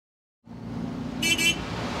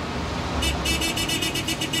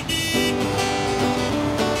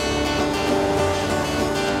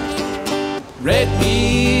Red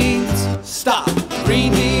means stop,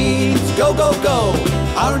 green means go, go, go.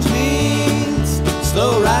 Orange means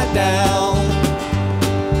slow right down.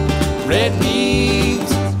 Red means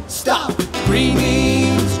stop, green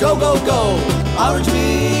means go, go, go. Orange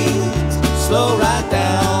means slow right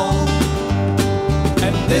down.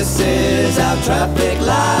 And this is our traffic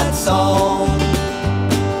light song.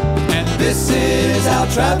 And this is our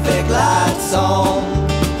traffic light song.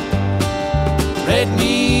 Red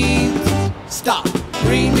means stop,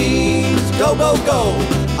 green means go, go, go.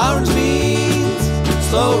 Orange means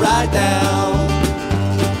slow right down.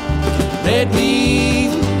 Red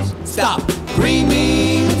means stop, green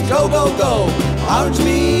means go, go, go. Orange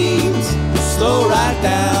means slow right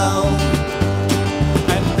down.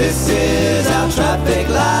 And this is our traffic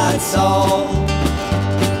light song.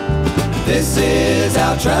 This is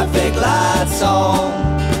our traffic light song.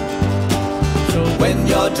 So when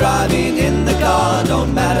you're driving in the car,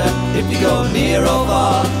 don't matter if you go near or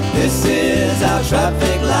far, this is our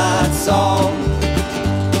traffic light song.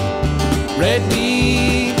 Red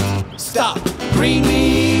means stop, green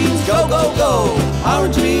means go, go, go.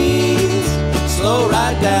 Orange means slow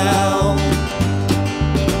right down.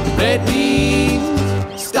 Red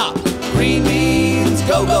means stop, green means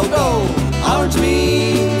go, go, go. Orange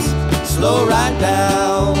means slow right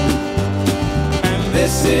down. And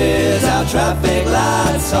this is our traffic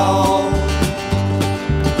light song.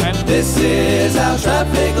 And this is our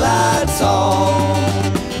traffic light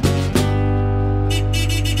song.